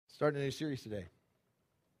Starting a new series today.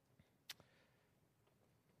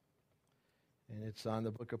 And it's on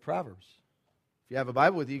the book of Proverbs. If you have a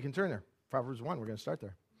Bible with you, you can turn there. Proverbs 1, we're going to start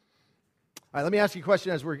there. All right, let me ask you a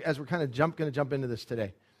question as we're kind of going to jump into this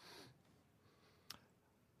today.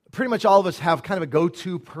 Pretty much all of us have kind of a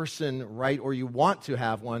go-to person, right? Or you want to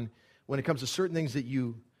have one when it comes to certain things that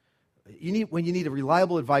you need when you need a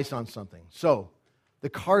reliable advice on something. So, the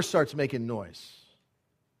car starts making noise,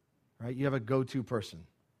 right? You have a go-to person.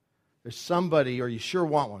 There's somebody, or you sure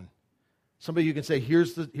want one. Somebody you can say,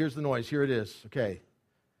 here's the noise, here it is. Okay.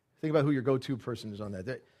 Think about who your go-to person is on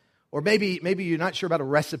that. Or maybe you're not sure about a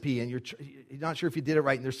recipe and you're not sure if you did it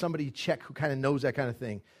right, and there's somebody you check who kind of knows that kind of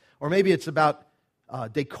thing. Or maybe it's about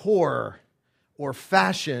decor or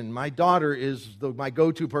fashion. My daughter is my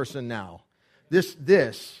go-to person now. This,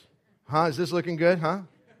 is this looking good, huh?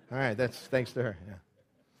 All right, that's thanks to her. Yeah.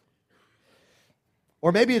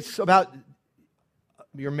 Or maybe it's about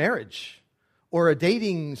your marriage or a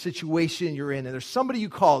dating situation you're in, and there's somebody you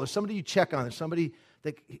call, there's somebody you check on, there's somebody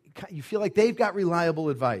that you feel like they've got reliable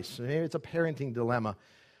advice. Maybe it's a parenting dilemma,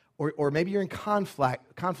 or maybe you're in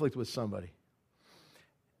conflict with somebody.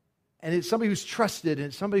 And it's somebody who's trusted, and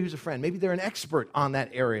it's somebody who's a friend. Maybe they're an expert on that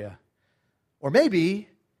area. Or maybe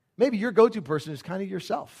your go-to person is kind of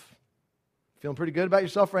yourself. Feeling pretty good about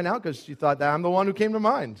yourself right now because you thought that I'm the one who came to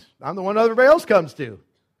mind. I'm the one everybody else comes to.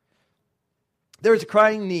 There is a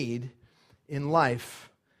crying need in life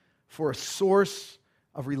for a source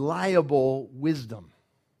of reliable wisdom.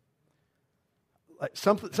 Like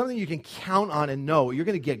something you can count on and know. You're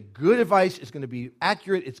going to get good advice. It's going to be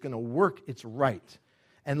accurate. It's going to work. It's right.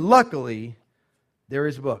 And luckily, there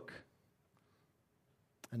is a book.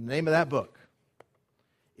 And the name of that book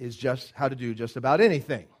is just How to Do Just About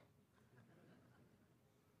Anything.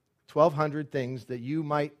 1,200 things that you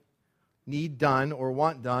might need done or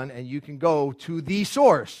want done, and you can go to the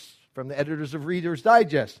source from the editors of Reader's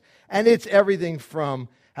Digest. And it's everything from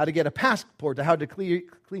how to get a passport to how to clean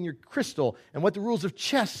your crystal and what the rules of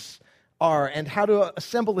chess are and how to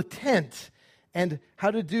assemble a tent and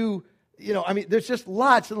how to do, there's just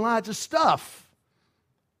lots and lots of stuff.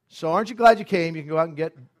 So aren't you glad you came? You can go out and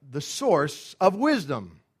get the source of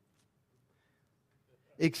wisdom.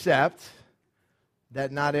 Except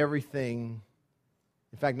that not everything,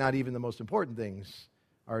 in fact, not even the most important things,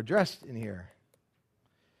 are addressed in here.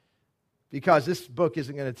 Because this book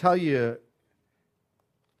isn't going to tell you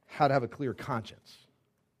how to have a clear conscience.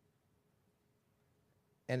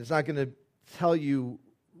 And it's not going to tell you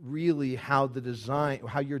really how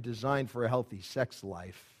you're designed for a healthy sex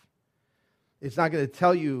life. It's not going to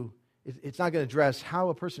tell you, it's not going to address how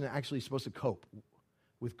a person is actually supposed to cope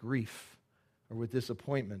with grief or with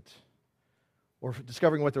disappointment, or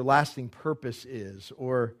discovering what their lasting purpose is,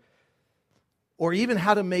 or even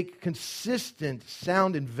how to make consistent,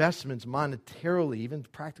 sound investments monetarily, even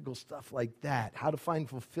practical stuff like that, how to find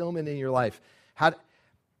fulfillment in your life, how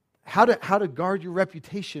to guard your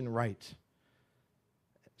reputation right,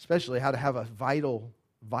 especially how to have a vital,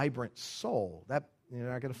 vibrant soul. That you're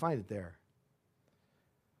not going to find it there.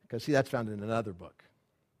 Because, see, that's found in another book.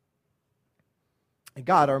 And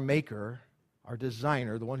God, our Maker, our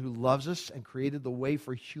designer, the one who loves us and created the way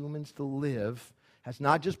for humans to live, has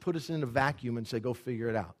not just put us in a vacuum and said, go figure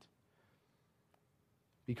it out.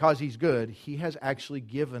 Because He's good, He has actually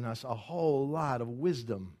given us a whole lot of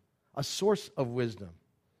wisdom, a source of wisdom.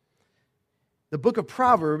 The book of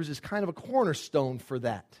Proverbs is kind of a cornerstone for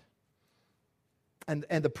that. And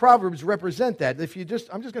the Proverbs represent that.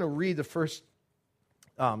 I'm just going to read the first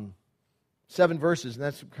 7 verses, and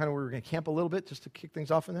that's kind of where we're going to camp a little bit just to kick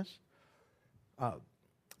things off in this.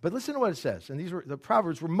 But listen to what it says. And the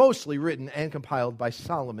Proverbs were mostly written and compiled by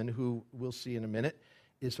Solomon, who we'll see in a minute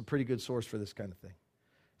is a pretty good source for this kind of thing.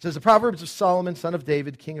 It says, the Proverbs of Solomon, son of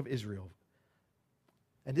David, king of Israel.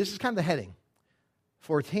 And this is kind of the heading.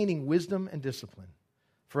 For attaining wisdom and discipline,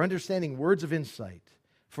 for understanding words of insight,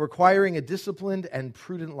 for acquiring a disciplined and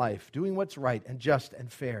prudent life, doing what's right and just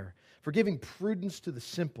and fair, for giving prudence to the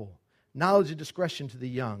simple, knowledge and discretion to the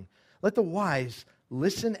young. Let the wise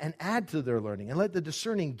listen and add to their learning, and let the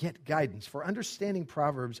discerning get guidance. For understanding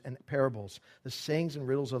proverbs and parables, the sayings and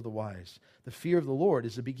riddles of the wise. The fear of the Lord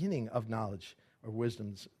is the beginning of knowledge, or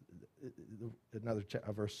wisdom, another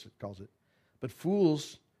verse calls it. But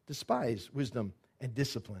fools despise wisdom and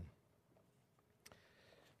discipline.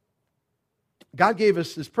 God gave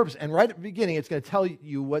us this purpose, and right at the beginning, it's going to tell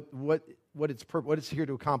you what it's here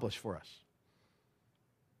to accomplish for us.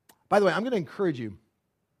 By the way, I'm going to encourage you.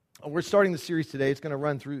 We're starting the series today. It's going to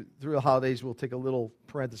run through the holidays. We'll take a little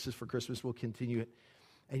parenthesis for Christmas. We'll continue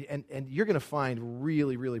it. And you're going to find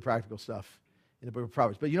really, really practical stuff in the book of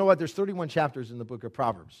Proverbs. But you know what? There's 31 chapters in the book of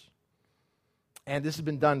Proverbs. And this has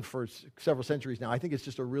been done for several centuries now. I think it's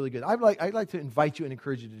just a really good... I'd like to invite you and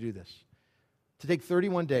encourage you to do this. To take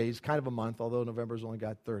 31 days, kind of a month, although November's only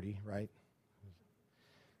got 30, right?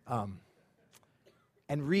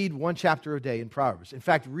 And read one chapter a day in Proverbs. In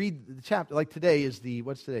fact, read the chapter, like today is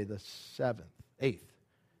what's today? The 7th, 8th.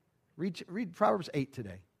 Read Proverbs 8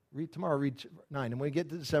 today. Tomorrow, read 9. And when you get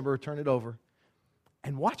to December, turn it over.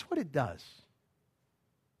 And watch what it does.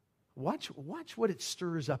 Watch what it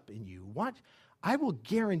stirs up in you. I will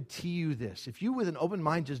guarantee you this. If you with an open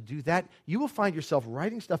mind just do that, you will find yourself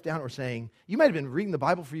writing stuff down or saying, you might have been reading the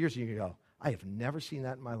Bible for years and you can go, I have never seen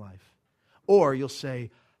that in my life. Or you'll say,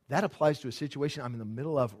 that applies to a situation I'm in the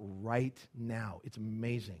middle of right now. It's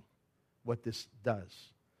amazing what this does.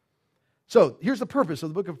 So here's the purpose of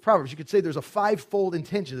the book of Proverbs. You could say there's a 5-fold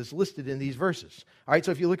intention that's listed in these verses. All right,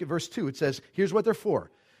 so if you look at verse 2, it says, here's what they're for.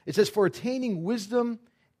 It says, for attaining wisdom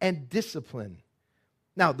and discipline.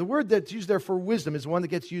 Now, the word that's used there for wisdom is one that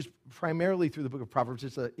gets used primarily through the book of Proverbs.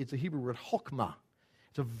 It's a Hebrew word, chokmah.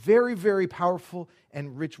 It's a very, very powerful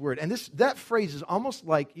and rich word. And that phrase is almost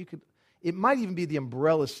like it might even be the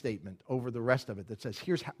umbrella statement over the rest of it that says,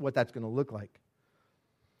 here's what that's going to look like.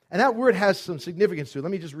 And that word has some significance to it.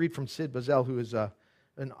 Let me just read from Sid Bazel, who is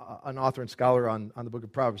an author and scholar on the book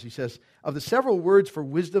of Proverbs. He says, of the several words for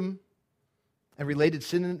wisdom and related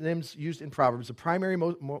synonyms used in Proverbs, the primary,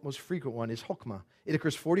 most frequent one is chokmah. It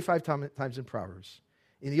occurs 45 times in Proverbs.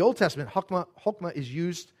 In the Old Testament, chokmah is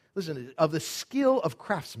used, listen, of the skill of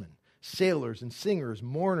craftsmen, sailors and singers,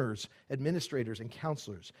 mourners, administrators, and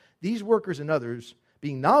counselors. These workers and others,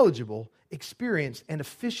 being knowledgeable, experienced, and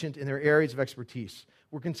efficient in their areas of expertise,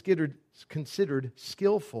 were considered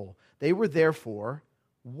skillful. They were therefore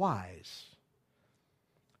wise.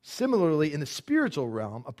 Similarly, in the spiritual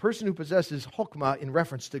realm, a person who possesses chokmah in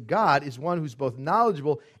reference to God is one who's both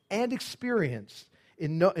knowledgeable and experienced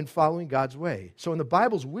in following God's way. So in the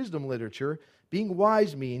Bible's wisdom literature, being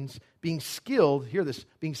wise means being skilled, hear this,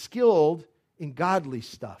 being skilled in godly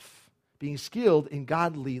stuff, being skilled in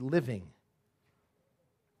godly living.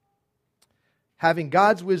 Having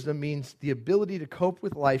God's wisdom means the ability to cope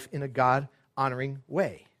with life in a God-honoring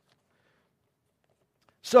way.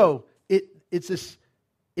 So it's this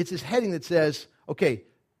heading that says, okay,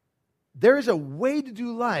 there is a way to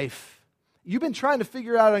do life. You've been trying to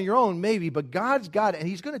figure it out on your own, maybe, but God's got it, and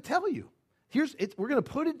He's going to tell you. We're going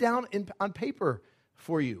to put it down on paper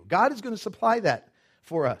for you. God is going to supply that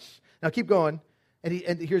for us. Now keep going, and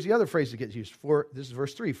here's the other phrase that gets used. This is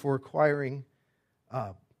verse 3, for acquiring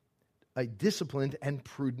a disciplined and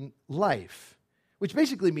prudent life, which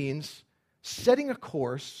basically means setting a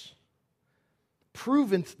course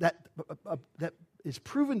that is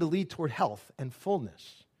proven to lead toward health and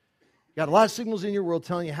fullness. You got a lot of signals in your world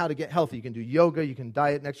telling you how to get healthy. You can do yoga, you can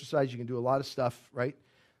diet and exercise, you can do a lot of stuff, right?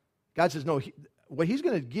 God says, no, what He's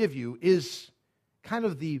going to give you is kind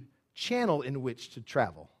of the channel in which to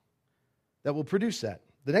travel that will produce that.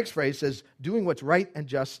 The next phrase says, doing what's right and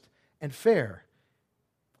just and fair,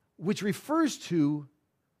 which refers to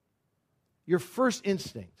your first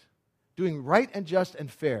instinct, doing right and just and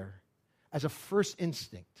fair as a first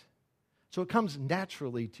instinct. So it comes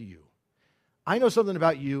naturally to you. I know something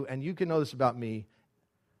about you, and you can know this about me.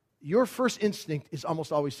 Your first instinct is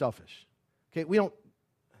almost always selfish. Okay, we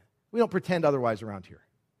don't pretend otherwise around here.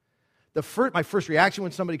 My first reaction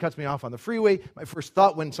when somebody cuts me off on the freeway, my first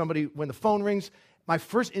thought when the phone rings, my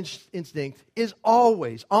first instinct is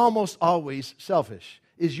almost always selfish.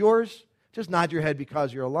 Is yours? Just nod your head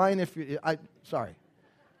because you're a lion. Sorry.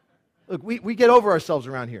 Look, we get over ourselves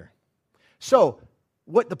around here. So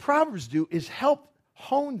what the Proverbs do is help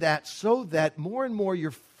hone that so that more and more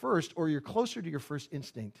your first, or you're closer to your first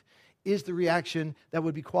instinct, is the reaction that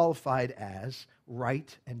would be qualified as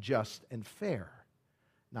right and just and fair,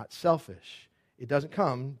 not selfish. It doesn't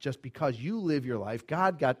come just because you live your life.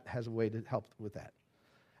 God has a way to help with that.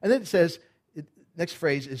 And then it says, next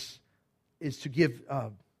phrase is to give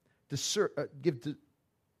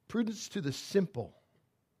prudence to the simple.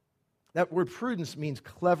 That word prudence means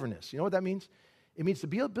cleverness. You know what that means? It means the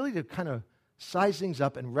ability to kind of size things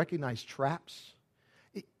up and recognize traps.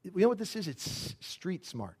 You know what this is? It's street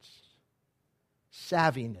smarts,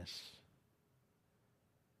 savviness.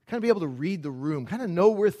 Kind of be able to read the room, kind of know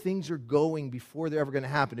where things are going before they're ever going to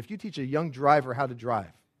happen. If you teach a young driver how to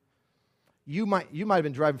drive, you might have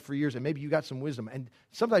been driving for years and maybe you got some wisdom. And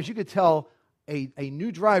sometimes you could tell a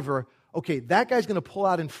new driver, okay, that guy's going to pull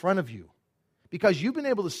out in front of you because you've been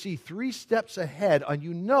able to see 3 steps ahead, and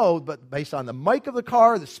you know, but based on the mic of the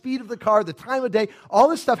car, the speed of the car, the time of day, all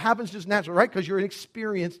this stuff happens just naturally, right? Because you're an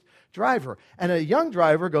experienced driver. And a young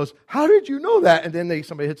driver goes, how did you know that? And then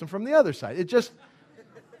somebody hits them from the other side. It just,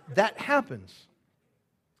 that happens.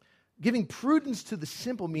 Giving prudence to the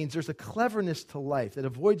simple means there's a cleverness to life that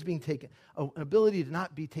avoids being taken, an ability to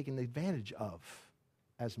not be taken advantage of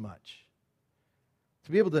as much.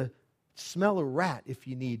 To be able to smell a rat if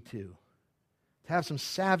you need to have some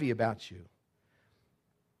savvy about you.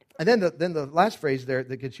 And then the last phrase there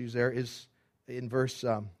that gets used there is in verse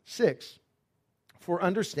 6, for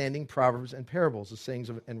understanding proverbs and parables, the sayings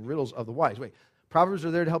and riddles of the wise. Wait, Proverbs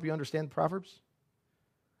are there to help you understand Proverbs?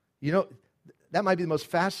 You know, that might be the most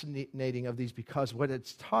fascinating of these, because what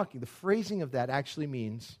it's talking, the phrasing of that actually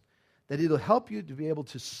means that it'll help you to be able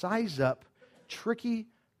to size up tricky,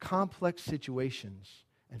 complex situations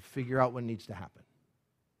and figure out what needs to happen.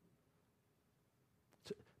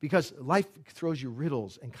 Because life throws you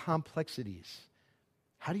riddles and complexities.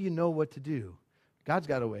 How do you know what to do? God's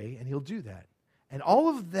got a way, and he'll do that. And all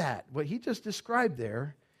of that, what he just described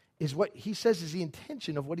there, is what he says is the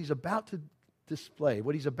intention of what he's about to display,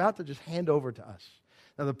 what he's about to just hand over to us.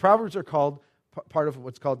 Now, the Proverbs are called, part of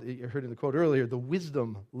what's called, you heard in the quote earlier, the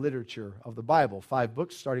wisdom literature of the Bible. 5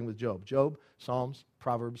 books, starting with Job. Job, Psalms,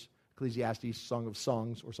 Proverbs, Ecclesiastes, Song of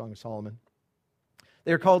Songs, or Song of Solomon.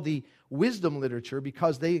 They're called the wisdom literature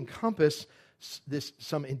because they encompass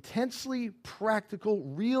some intensely practical,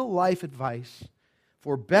 real-life advice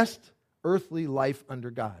for best earthly life under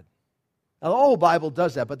God. Now, the whole Bible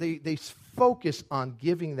does that, but they focus on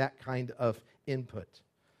giving that kind of input.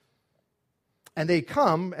 And they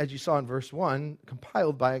come, as you saw in verse 1,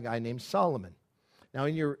 compiled by a guy named Solomon. Now,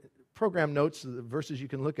 in your program notes, the verses you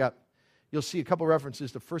can look up, you'll see a couple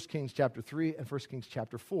references to 1 Kings chapter 3 and 1 Kings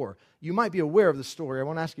chapter 4. You might be aware of the story. I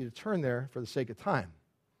won't ask you to turn there for the sake of time.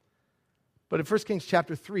 But in 1 Kings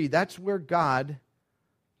chapter 3, that's where God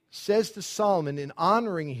says to Solomon, in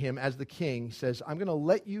honoring him as the king, says, I'm going to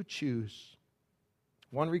let you choose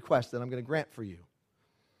one request that I'm going to grant for you.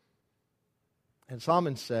 And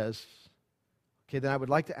Solomon says, okay, then I would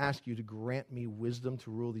like to ask you to grant me wisdom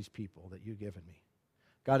to rule these people that you've given me.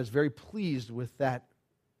 God is very pleased with that,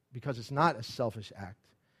 because it's not a selfish act.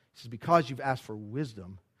 He says, because you've asked for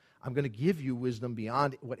wisdom, I'm going to give you wisdom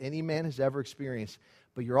beyond what any man has ever experienced,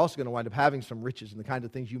 but you're also going to wind up having some riches and the kind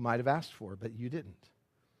of things you might have asked for, but you didn't.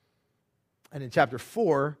 And in chapter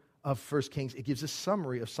 4 of 1 Kings, it gives a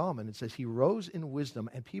summary of Solomon. It says, he rose in wisdom,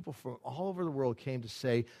 and people from all over the world came to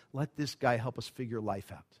say, let this guy help us figure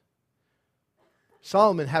life out.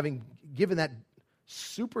 Solomon, having given that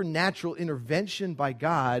supernatural intervention by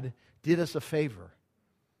God, did us a favor.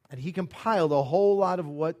 And he compiled a whole lot of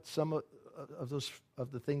what some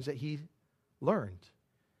of the things that he learned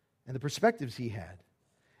and the perspectives he had.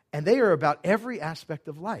 And they are about every aspect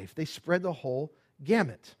of life. They spread the whole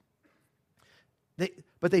gamut.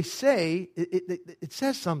 But they say, it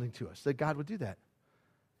says something to us that God would do that.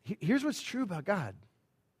 Here's what's true about God.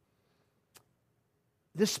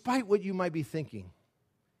 Despite what you might be thinking,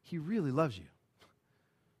 he really loves you.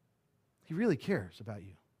 He really cares about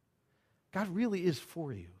you. God really is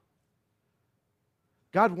for you.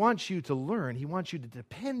 God wants you to learn. He wants you to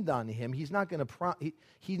depend on him. He's not going to,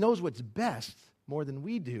 he knows what's best more than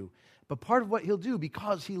we do. But part of what he'll do,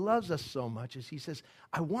 because he loves us so much, is he says,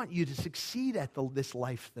 I want you to succeed at this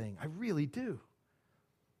life thing. I really do.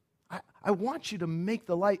 I want you to make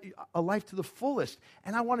a life to the fullest.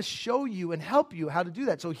 And I want to show you and help you how to do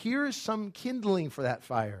that. So here's some kindling for that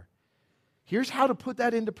fire. Here's how to put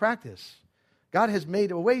that into practice. God has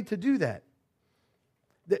made a way to do that.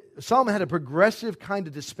 Solomon had a progressive kind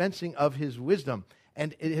of dispensing of his wisdom.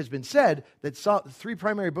 And it has been said that 3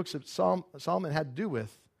 primary books that Solomon had to do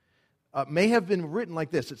with may have been written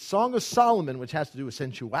like this. It's Song of Solomon, which has to do with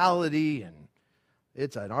sensuality, and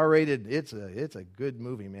it's an R-rated, it's a good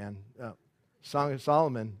movie, man. Song of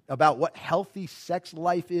Solomon, about what healthy sex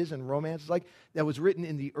life is and romance is like. That was written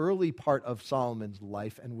in the early part of Solomon's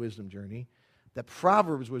life and wisdom journey. That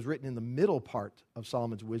Proverbs was written in the middle part of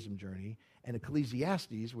Solomon's wisdom journey. And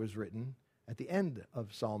Ecclesiastes was written at the end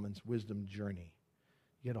of Solomon's wisdom journey.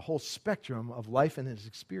 You get a whole spectrum of life and his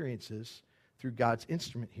experiences through God's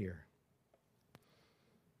instrument here.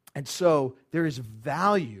 And so there is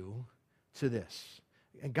value to this.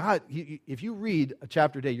 And God, if you read a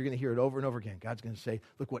chapter a day, you're going to hear it over and over again. God's going to say,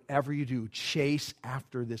 look, whatever you do, chase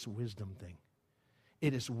after this wisdom thing.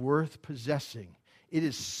 It is worth possessing. It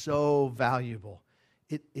is so valuable.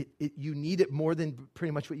 You need it more than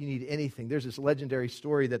pretty much what you need anything. There's this legendary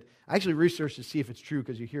story that I actually researched to see if it's true,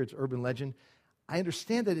 because you hear it's urban legend. I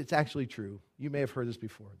understand that it's actually true. You may have heard this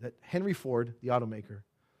before, that Henry Ford, the automaker,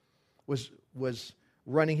 was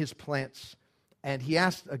running his plants, and he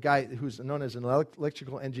asked a guy who's known as an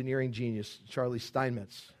electrical engineering genius, Charlie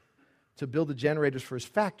Steinmetz, to build the generators for his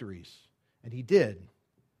factories, and he did.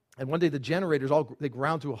 And one day the generators they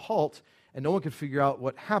ground to a halt, and no one could figure out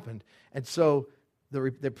what happened. And so the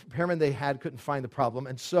repairman they had couldn't find the problem,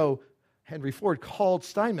 and so Henry Ford called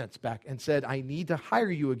Steinmetz back and said, I need to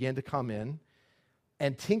hire you again to come in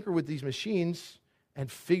and tinker with these machines and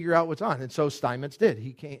figure out what's on. And so Steinmetz did.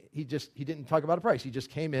 He didn't talk about a price. He just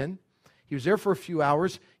came in. He was there for a few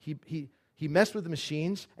hours. He messed with the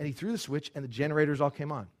machines, and he threw the switch, and the generators all came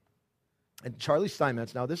on. And Charlie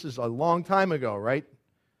Steinmetz, now this is a long time ago, right?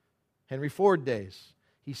 Henry Ford days.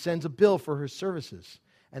 He sends a bill for his services.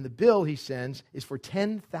 And the bill he sends is for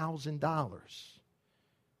 $10,000.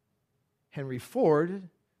 Henry Ford,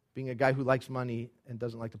 being a guy who likes money and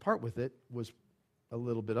doesn't like to part with it, was a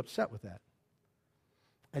little bit upset with that.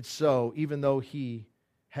 And so, even though he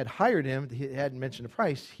had hired him, he hadn't mentioned a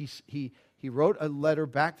price, he wrote a letter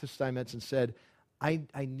back to Steinmetz and said, I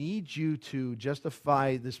need you to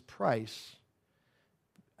justify this price,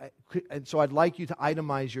 and so I'd like you to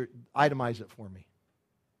itemize it for me.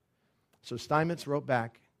 So Steinmetz wrote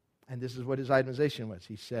back, and this is what his itemization was.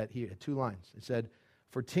 He had 2 lines. It said,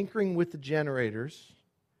 for tinkering with the generators,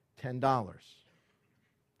 $10.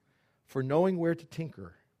 For knowing where to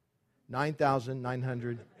tinker,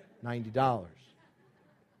 $9,990.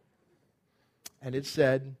 And it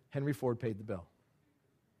said Henry Ford paid the bill.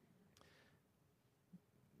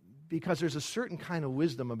 Because there's a certain kind of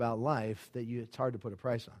wisdom about life that it's hard to put a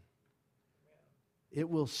price on. It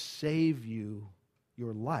will save you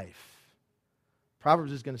your life.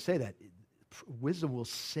 Proverbs is going to say that. Wisdom will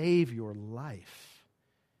save your life.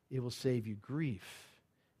 It will save you grief.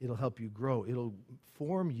 It'll help you grow. It'll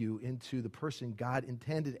form you into the person God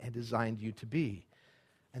intended and designed you to be.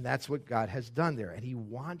 And that's what God has done there. And He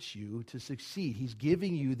wants you to succeed. He's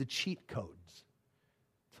giving you the cheat codes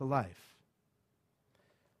to life.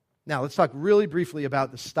 Now, let's talk really briefly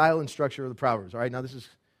about the style and structure of the Proverbs. All right, now this is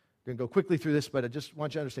going to go quickly through this, but I just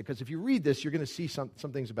want you to understand, because if you read this, you're going to see some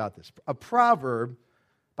things about this. A proverb,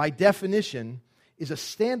 by definition, is a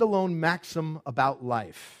standalone maxim about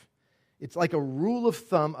life. It's like a rule of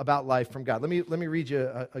thumb about life from God. Let me read you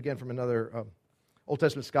again from another Old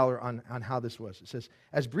Testament scholar on how this was. It says,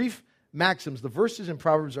 as brief maxims, the verses in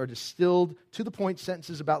Proverbs are distilled to the point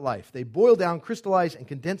sentences about life. They boil down, crystallize, and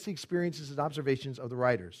condense the experiences and observations of the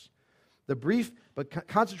writers. The brief but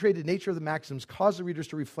concentrated nature of the maxims cause the readers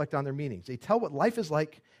to reflect on their meanings. They tell what life is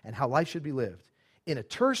like and how life should be lived. In a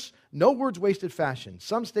terse, no words wasted fashion,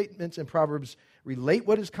 some statements in Proverbs relate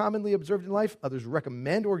what is commonly observed in life, others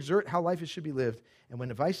recommend or exert how life should be lived, and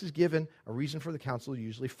when advice is given, a reason for the counsel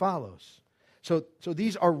usually follows. So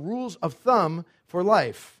these are rules of thumb for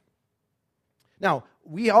life. Now,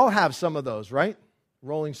 we all have some of those, right?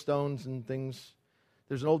 Rolling Stones and things.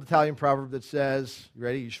 There's an old Italian proverb that says, you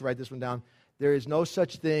ready? You should write this one down. There is no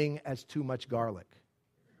such thing as too much garlic.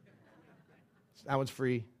 That one's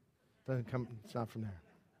free. It's not from there.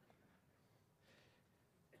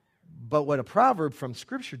 But what a proverb from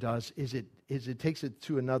Scripture does is it takes it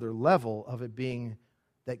to another level of it being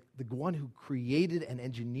that the one who created and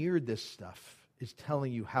engineered this stuff is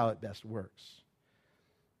telling you how it best works.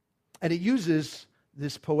 And it uses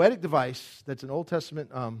this poetic device that's an Old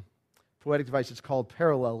Testament poetic device. It's called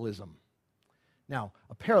parallelism. Now,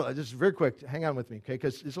 a parallel, just very quick, hang on with me, okay,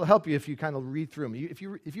 because this will help you if you kind of read through them. If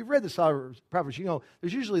you've read the Proverbs, you know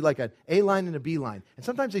there's usually like an A line and a B line. And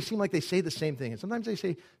sometimes they seem like they say the same thing, and sometimes they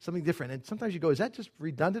say something different. And sometimes you go, is that just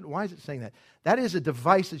redundant? Why is it saying that? That is a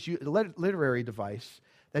device, a literary device,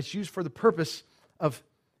 that's used for the purpose of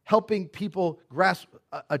helping people grasp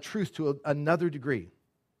a truth to another degree.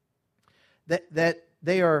 That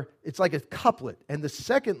they are, it's like a couplet, and the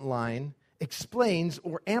second line explains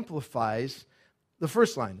or amplifies the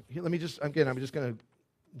first line. I'm just going to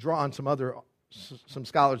draw on some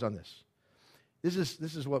scholars on this.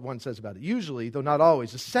 This is what one says about it. Usually, though not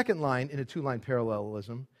always, the second line in a 2-line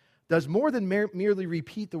parallelism does more than merely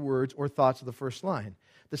repeat the words or thoughts of the first line.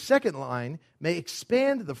 The second line may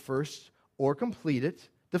expand the first or complete it,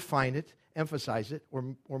 define it, emphasize it,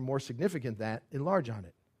 or more significant that, enlarge on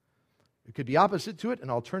it. It could be opposite to it,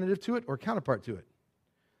 an alternative to it, or counterpart to it.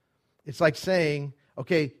 It's like saying,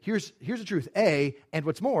 okay, here's the truth, A, and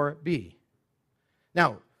what's more, B.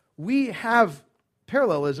 Now, we have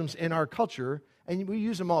parallelisms in our culture, and we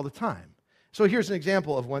use them all the time. So here's an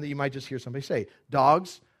example of one that you might just hear somebody say.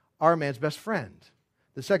 Dogs are a man's best friend.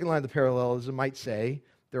 The second line of the parallelism might say,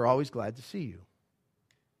 they're always glad to see you.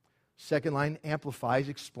 Second line amplifies,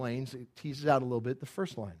 explains, it teases out a little bit the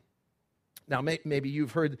first line. Now, maybe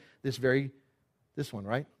you've heard this one,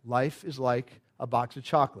 right? Life is like a box of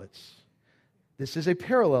chocolates. This is a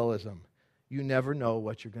parallelism. You never know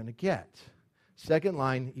what you're going to get. Second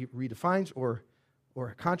line redefines or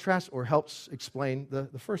contrasts or helps explain the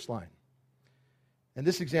first line. And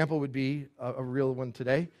this example would be a real one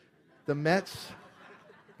today. The Mets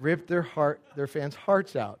ripped their fans'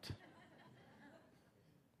 hearts out.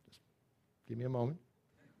 Just give me a moment.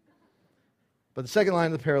 But the second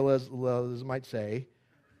line of the parallelism might say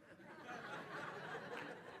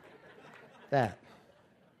that.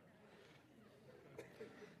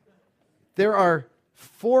 There are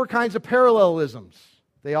 4 kinds of parallelisms.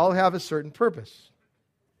 They all have a certain purpose.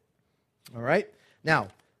 All right? Now,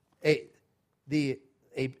 a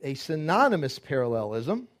synonymous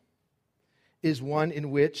parallelism is one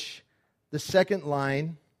in which the second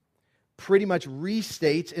line pretty much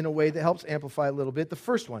restates in a way that helps amplify a little bit the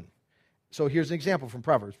first one. So here's an example from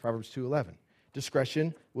Proverbs 2:11.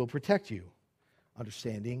 Discretion will protect you.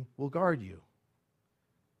 Understanding will guard you.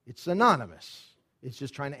 It's synonymous. It's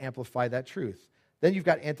just trying to amplify that truth. Then you've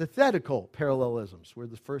got antithetical parallelisms, where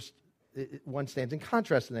the first one stands in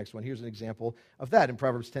contrast to the next one. Here's an example of that in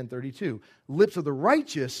Proverbs 10:32. Lips of the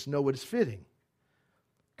righteous know what is fitting.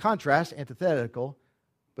 Contrast, antithetical,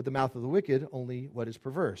 but the mouth of the wicked only what is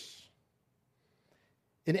perverse.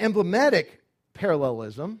 An emblematic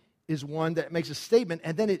parallelism is one that makes a statement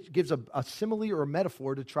and then it gives a simile or a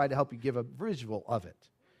metaphor to try to help you give a visual of it.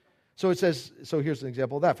 So it says, so here's an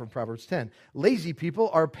example of that from Proverbs 10. Lazy people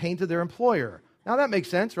are a pain to their employer. Now that makes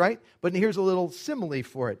sense, right? But here's a little simile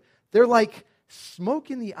for it. They're like smoke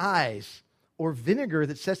in the eyes or vinegar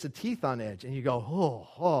that sets the teeth on edge. And you go,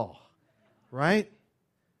 oh, right?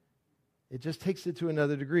 It just takes it to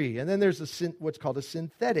another degree. And then there's what's called a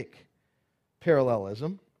synthetic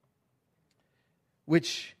parallelism,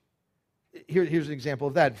 which, here's an example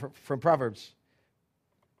of that from Proverbs.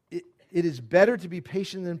 It is better to be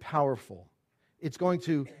patient than powerful. It's going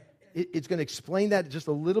to explain that just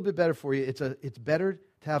a little bit better for you. It's better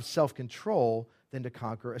to have self-control than to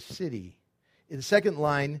conquer a city. The second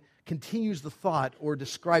line continues the thought or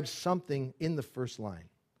describes something in the first line.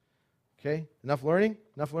 Okay? Enough learning?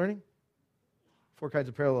 4 kinds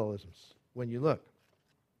of parallelisms when you look.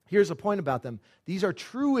 Here's a point about them. These are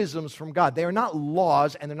truisms from God. They are not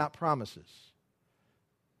laws and they're not promises.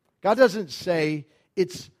 God doesn't say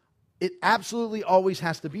it absolutely always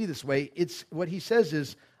has to be this way. It's what he says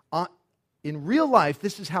is, in real life,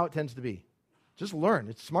 this is how it tends to be. Just learn.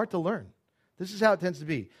 It's smart to learn. This is how it tends to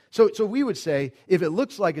be. So we would say, if it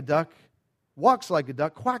looks like a duck, walks like a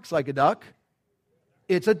duck, quacks like a duck,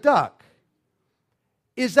 it's a duck.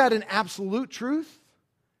 Is that an absolute truth?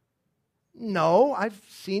 No, I've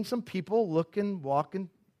seen some people look and walk and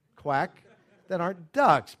quack that aren't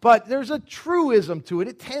ducks. But there's a truism to it.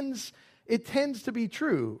 It tends to be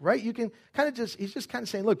true, right? You can kind of he's just kind of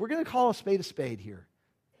saying, look, we're going to call a spade here.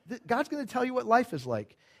 God's going to tell you what life is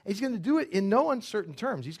like. And he's going to do it in no uncertain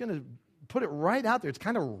terms. He's going to put it right out there. It's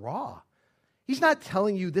kind of raw. He's not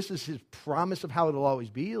telling you this is his promise of how it'll always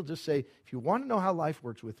be. He'll just say, if you want to know how life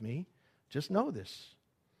works with me, just know this.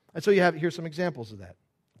 And so here's some examples of that.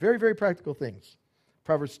 Very, very practical things.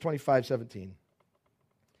 Proverbs 25:17.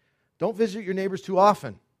 Don't visit your neighbors too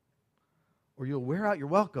often, or you'll wear out your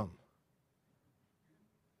welcome.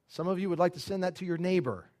 Some of you would like to send that to your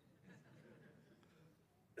neighbor.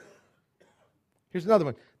 Here's another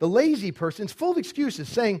one. The lazy person's full of excuses,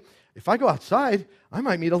 saying, if I go outside, I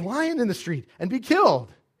might meet a lion in the street and be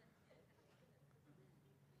killed.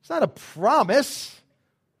 It's not a promise.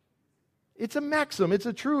 It's a maxim. It's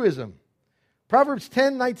a truism. Proverbs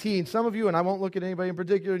 10:19. Some of you, and I won't look at anybody in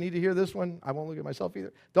particular, need to hear this one. I won't look at myself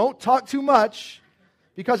either. Don't talk too much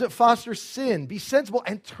because it fosters sin. Be sensible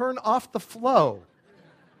and turn off the flow.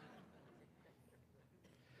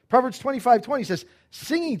 Proverbs 25:20 says,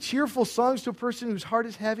 singing cheerful songs to a person whose heart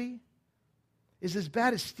is heavy is as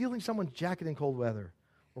bad as stealing someone's jacket in cold weather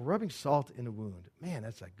or rubbing salt in a wound. Man,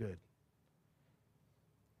 that's not good.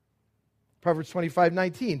 Proverbs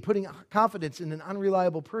 25:19, putting confidence in an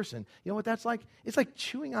unreliable person. You know what that's like? It's like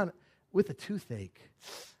chewing on with a toothache.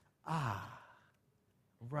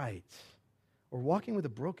 Right. Or walking with a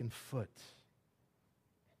broken foot.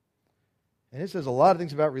 And it says a lot of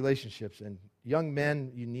things about relationships. And young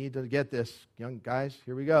men, you need to get this. Young guys,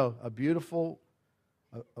 here we go. A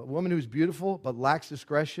woman who's beautiful but lacks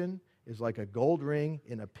discretion is like a gold ring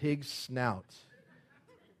in a pig's snout.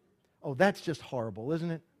 Oh, that's just horrible, isn't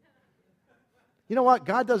it? You know what?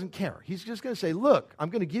 God doesn't care. He's just going to say, look, I'm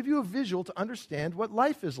going to give you a visual to understand what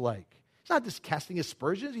life is like. He's not just casting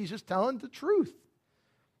aspersions. He's just telling the truth.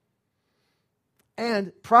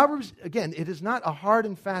 And Proverbs, again, it is not a hard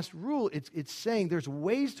and fast rule. It's saying there's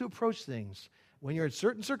ways to approach things. When you're in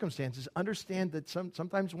certain circumstances, understand that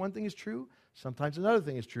sometimes one thing is true, sometimes another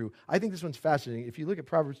thing is true. I think this one's fascinating. If you look at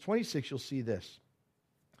Proverbs 26, you'll see this.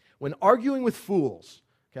 When arguing with fools,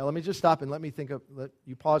 okay, let me just stop and let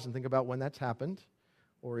you pause and think about when that's happened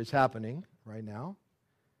or is happening right now.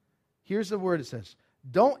 Here's the word it says.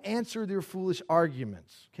 Don't answer their foolish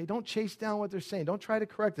arguments. Okay, don't chase down what they're saying. Don't try to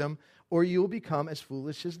correct them, or you'll become as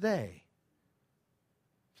foolish as they.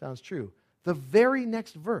 Sounds true. The very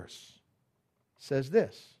next verse says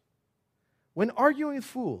this. When arguing with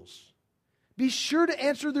fools, be sure to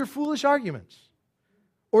answer their foolish arguments,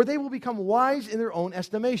 or they will become wise in their own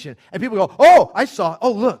estimation. And people go,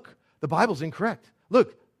 look, the Bible's incorrect.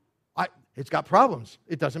 Look, it's got problems.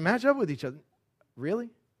 It doesn't match up with each other. Really?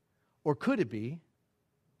 Or could it be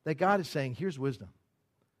that God is saying, here's wisdom.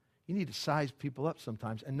 You need to size people up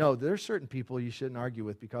sometimes. And no, there are certain people you shouldn't argue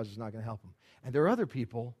with because it's not going to help them. And there are other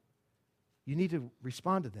people, you need to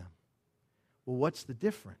respond to them. Well, what's the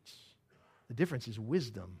difference? The difference is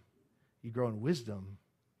wisdom. You grow in wisdom,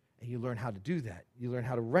 and you learn how to do that. You learn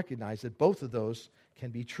how to recognize that both of those can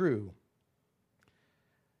be true.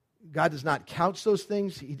 God does not couch those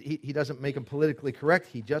things. He doesn't make them politically correct.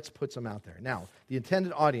 He just puts them out there. Now, the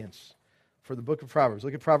intended audience for the book of Proverbs.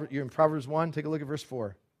 Look at Proverbs. You're in Proverbs 1. Take a look at verse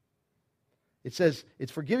 4. It says,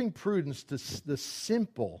 it's for giving prudence to the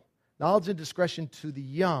simple, knowledge and discretion to the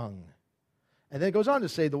young. And then it goes on to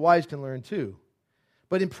say the wise can learn too.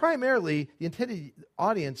 But primarily, the intended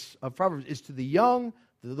audience of Proverbs is to the young,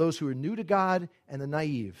 to those who are new to God, and the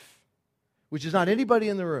naive, which is not anybody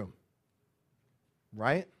in the room.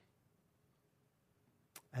 Right?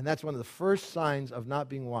 And that's one of the first signs of not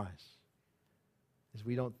being wise, is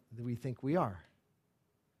we think we are.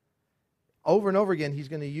 Over and over again, he's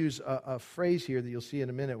going to use a phrase here that you'll see in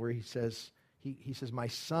a minute where he says, my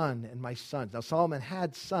son and my sons. Now, Solomon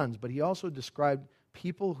had sons, but he also described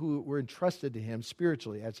people who were entrusted to him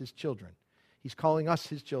spiritually as his children. He's calling us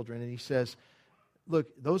his children, and he says, look,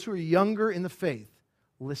 those who are younger in the faith,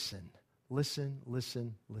 listen, listen,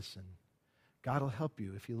 listen, listen. God will help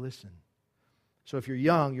you if you listen. So if you're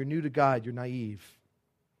young, you're new to God, you're naive.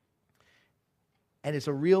 And it's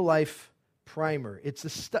a real-life primer. It's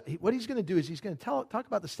the what he's going to do is he's going to talk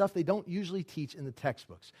about the stuff they don't usually teach in the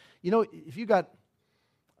textbooks. You know, if you got,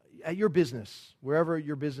 at your business, wherever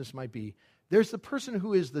your business might be, there's the person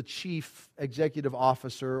who is the chief executive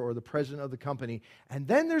officer or the president of the company, and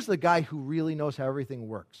then there's the guy who really knows how everything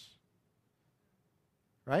works.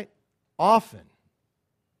 Right?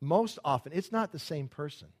 Most often, it's not the same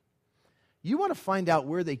person. You want to find out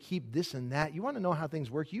where they keep this and that. You want to know how things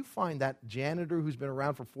work. You find that janitor who's been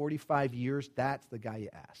around for 45 years. That's the guy you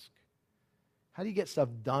ask. How do you get stuff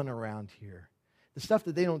done around here? The stuff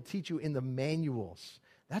that they don't teach you in the manuals.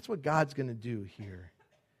 That's what God's going to do here.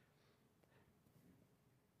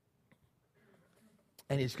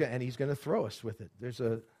 And he's going to throw us with it. There's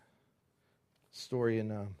a story in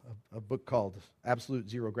a book called Absolute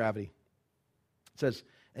Zero Gravity. It says,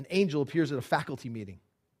 an angel appears at a faculty meeting.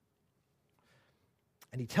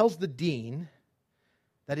 And he tells the dean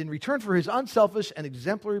that in return for his unselfish and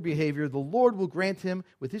exemplary behavior, the Lord will grant him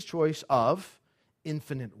with his choice of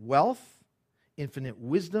infinite wealth, infinite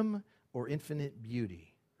wisdom, or infinite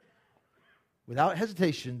beauty. Without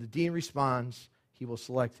hesitation, the dean responds, he will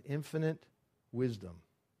select infinite wisdom.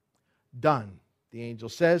 Done, the angel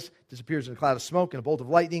says, disappears in a cloud of smoke and a bolt of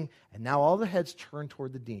lightning, and now all the heads turn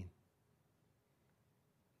toward the dean,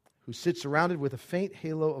 who sits surrounded with a faint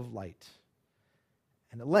halo of light.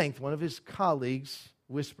 And at length, one of his colleagues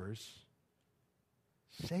whispers,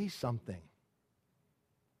 say something.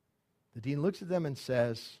 The dean looks at them and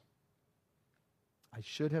says, I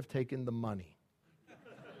should have taken the money.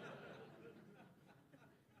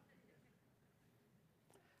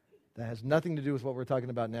 That has nothing to do with what we're talking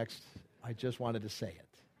about next. I just wanted to say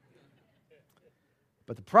it.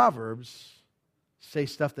 But the Proverbs say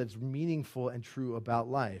stuff that's meaningful and true about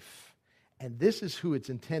life. And this is who it's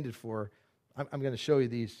intended for. I'm going to show you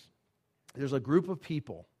these. There's a group of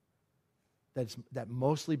people that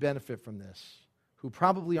mostly benefit from this, who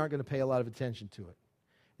probably aren't going to pay a lot of attention to it.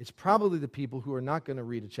 It's probably the people who are not going to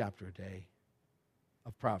read a chapter a day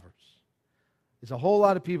of Proverbs. It's a whole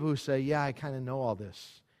lot of people who say, yeah, I kind of know all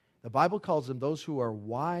this. The Bible calls them those who are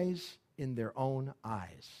wise in their own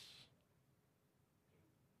eyes.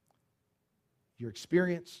 You're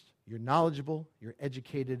experienced, you're knowledgeable, you're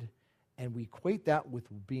educated, and we equate that with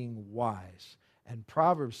being wise. And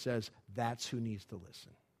Proverbs says that's who needs to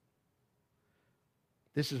listen.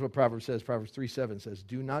 This is what Proverbs says. Proverbs 3:7 says,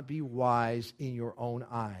 do not be wise in your own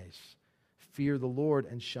eyes. Fear the Lord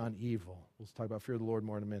and shun evil. We'll talk about fear of the Lord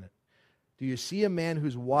more in a minute. Do you see a man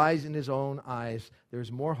who's wise in his own eyes?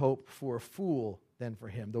 There's more hope for a fool than for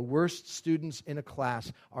him. The worst students in a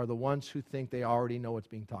class are the ones who think they already know what's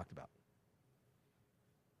being talked about.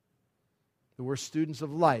 The worst students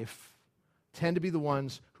of life tend to be the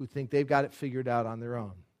ones who think they've got it figured out on their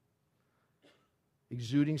own.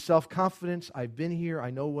 Exuding self-confidence, I've been here,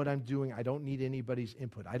 I know what I'm doing, I don't need anybody's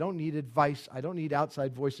input. I don't need advice, I don't need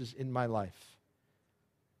outside voices in my life.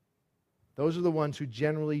 Those are the ones who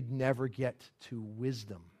generally never get to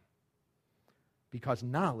wisdom because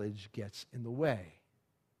knowledge gets in the way.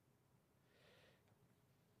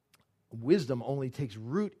 Wisdom only takes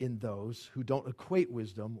root in those who don't equate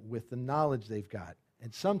wisdom with the knowledge they've got.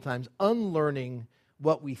 And sometimes unlearning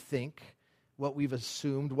what we think, what we've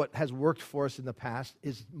assumed, what has worked for us in the past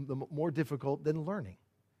is more difficult than learning.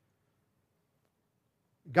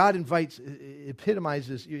 God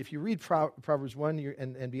epitomizes, if you read Proverbs 1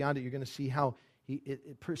 and beyond it, you're going to see how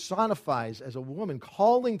it personifies as a woman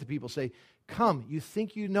calling to people, say, come, you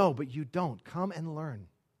think you know, but you don't. Come and learn.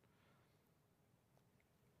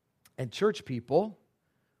 And church people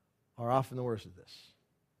are often the worst of this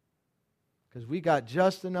because we got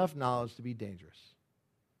just enough knowledge to be dangerous.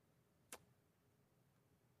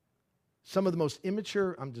 Some of the most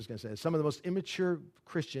immature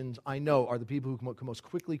Christians I know are the people who can most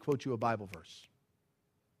quickly quote you a Bible verse.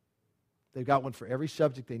 They've got one for every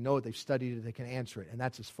subject. They know it. They've studied it. They can answer it. And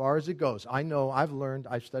that's as far as it goes. I know. I've learned.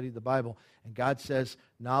 I've studied the Bible. And God says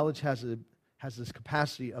knowledge has this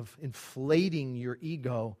capacity of inflating your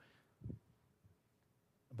ego,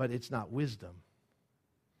 but it's not wisdom.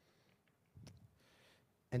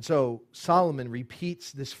 And so Solomon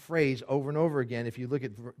repeats this phrase over and over again. If you look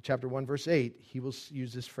at chapter 1, verse 8, he will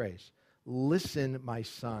use this phrase. Listen, my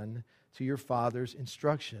son, to your father's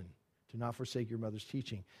instruction. Do not forsake your mother's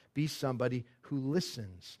teaching. Be somebody who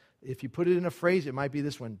listens. If you put it in a phrase, it might be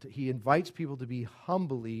this one. He invites people to be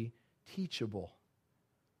humbly teachable.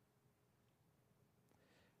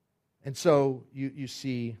 And so you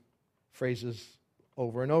see phrases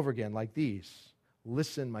over and over again like these.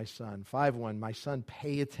 Listen, my son. 5:1, my son,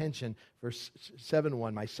 pay attention. Verse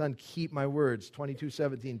 7:1, my son, keep my words.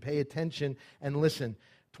 22:17, pay attention and listen.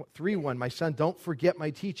 3:1, my son, don't forget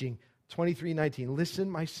my teaching. 23:19,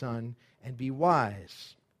 listen, my son, and be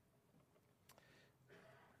wise.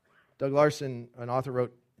 Doug Larson, an author,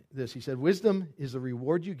 wrote this. He said, wisdom is the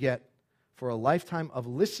reward you get for a lifetime of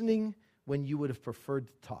listening when you would have preferred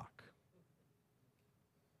to talk.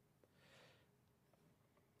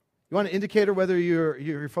 You want an indicator whether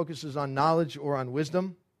your focus is on knowledge or on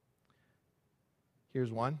wisdom?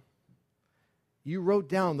 Here's one. You wrote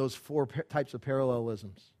down those 4 types of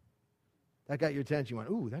parallelisms. That got your attention. You went,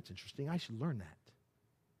 ooh, that's interesting. I should learn that.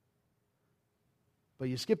 But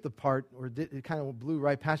you skipped the part, or it kind of blew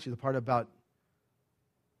right past you, the part about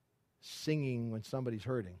singing when somebody's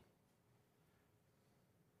hurting.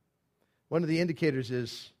 One of the indicators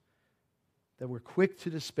is that we're quick to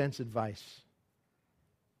dispense advice.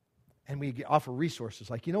 And we offer resources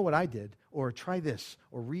like, you know what I did? Or try this,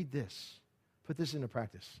 or read this. Put this into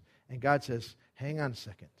practice. And God says, hang on a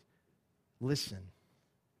second. Listen.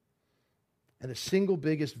 And the single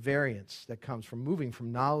biggest variance that comes from moving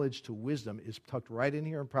from knowledge to wisdom is tucked right in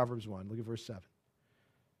here in Proverbs 1. Look at verse 7.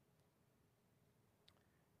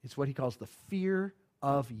 It's what he calls the fear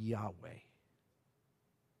of Yahweh.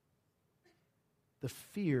 The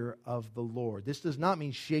fear of the Lord. This does not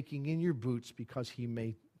mean shaking in your boots because he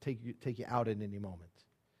may take you out at any moment.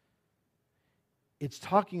 It's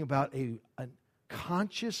talking about a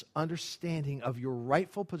conscious understanding of your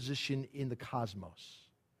rightful position in the cosmos.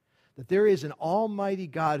 That there is an almighty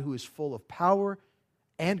God who is full of power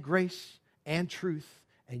and grace and truth,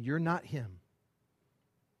 and you're not him.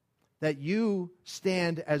 That you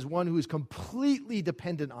stand as one who is completely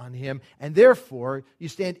dependent on him, and therefore you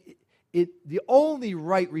stand. The only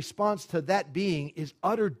right response to that being is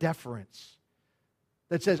utter deference.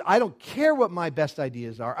 That says, I don't care what my best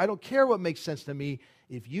ideas are. I don't care what makes sense to me.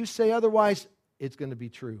 If you say otherwise, it's going to be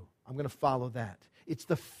true. I'm going to follow that. It's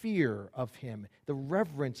the fear of him, the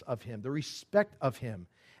reverence of him, the respect of him,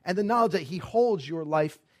 and the knowledge that he holds your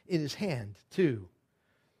life in his hand, too.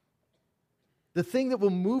 The thing that will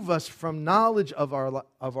move us from knowledge of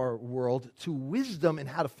our world to wisdom and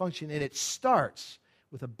how to function in it starts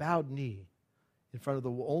with a bowed knee in front of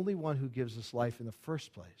the only one who gives us life in the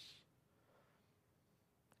first place.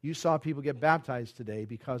 You saw people get baptized today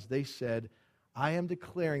because they said, I am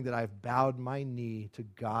declaring that I've bowed my knee to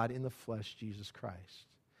God in the flesh, Jesus Christ.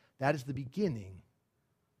 That is the beginning,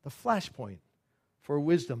 the flashpoint for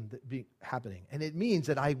wisdom happening. And it means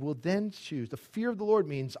that I will then choose. The fear of the Lord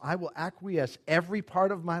means I will acquiesce every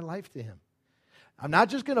part of my life to him. I'm not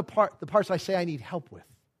just going to the parts I say I need help with.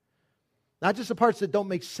 Not just the parts that don't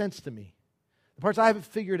make sense to me. The parts I haven't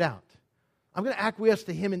figured out. I'm going to acquiesce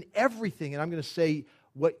to him in everything, and I'm going to say,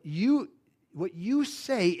 what you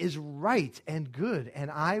say is right and good,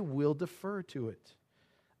 and I will defer to it.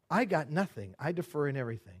 I got nothing. I defer in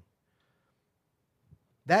everything.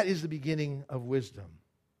 That is the beginning of wisdom.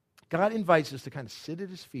 God invites us to kind of sit at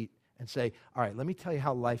his feet and say, all right, let me tell you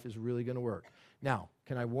how life is really going to work. Now,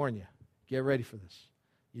 can I warn you? Get ready for this.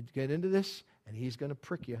 You get into this, and he's going to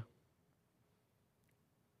prick you.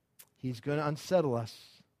 He's going to unsettle us.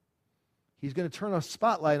 He's going to turn a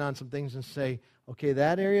spotlight on some things and say, okay,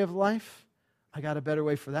 that area of life, I got a better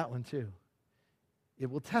way for that one too. It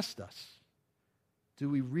will test us. Do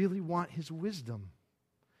we really want his wisdom?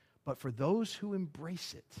 But for those who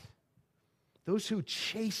embrace it, those who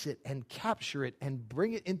chase it and capture it and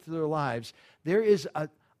bring it into their lives, there is an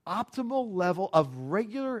optimal level of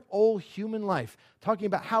regular old human life, talking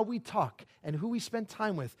about how we talk and who we spend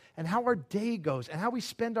time with and how our day goes and how we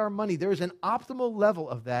spend our money. There is an optimal level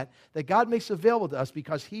of that God makes available to us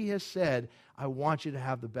because he has said, I want you to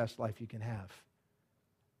have the best life you can have.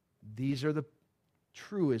 These are the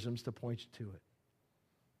truisms to point you to it.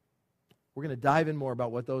 We're going to dive in more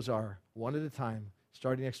about what those are, one at a time,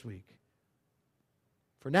 starting next week.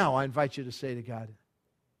 For now, I invite you to say to God,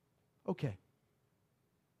 okay,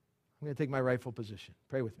 I'm going to take my rightful position.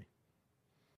 Pray with me.